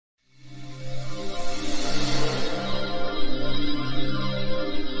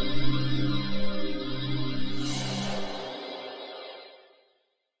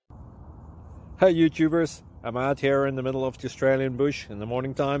Hey YouTubers, I'm out here in the middle of the Australian bush in the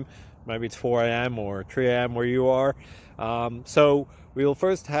morning time. Maybe it's 4 a.m. or 3 a.m. where you are. So we'll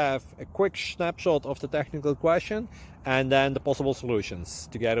first have a quick snapshot of the technical question and then the possible solutions,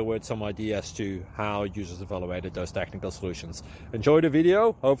 together with some ideas to how users evaluated those technical solutions. Enjoy the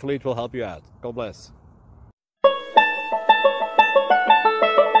video, hopefully it will help you out. God bless.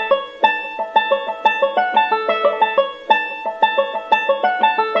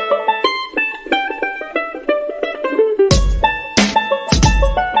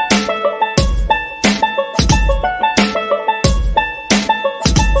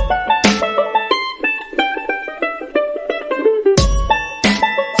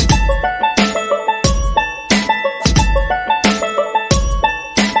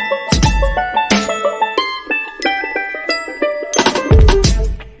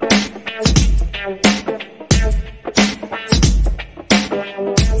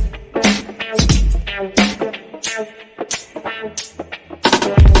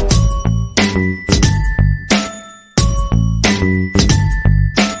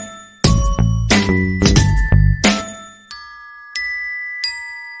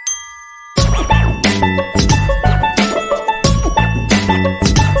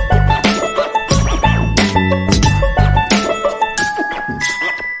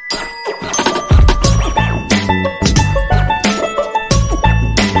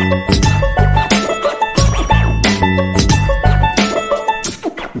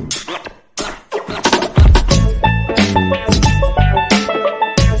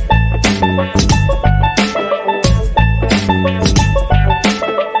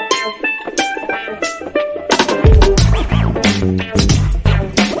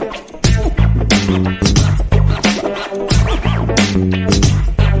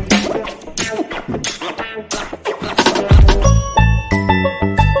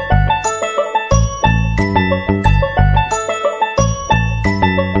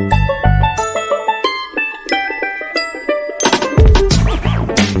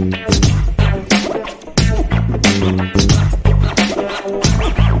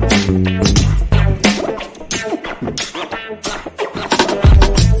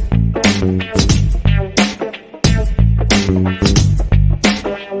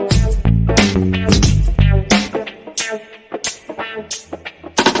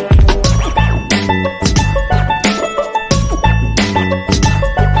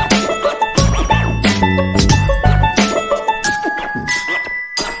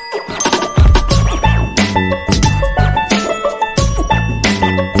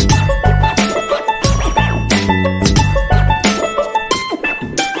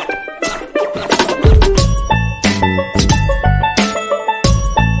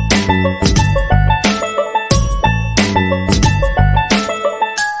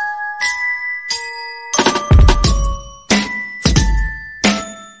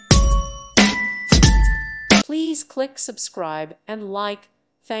 Please click subscribe and like.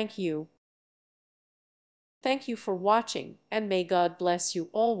 Thank you. Thank you for watching, and may God bless you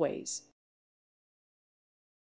always.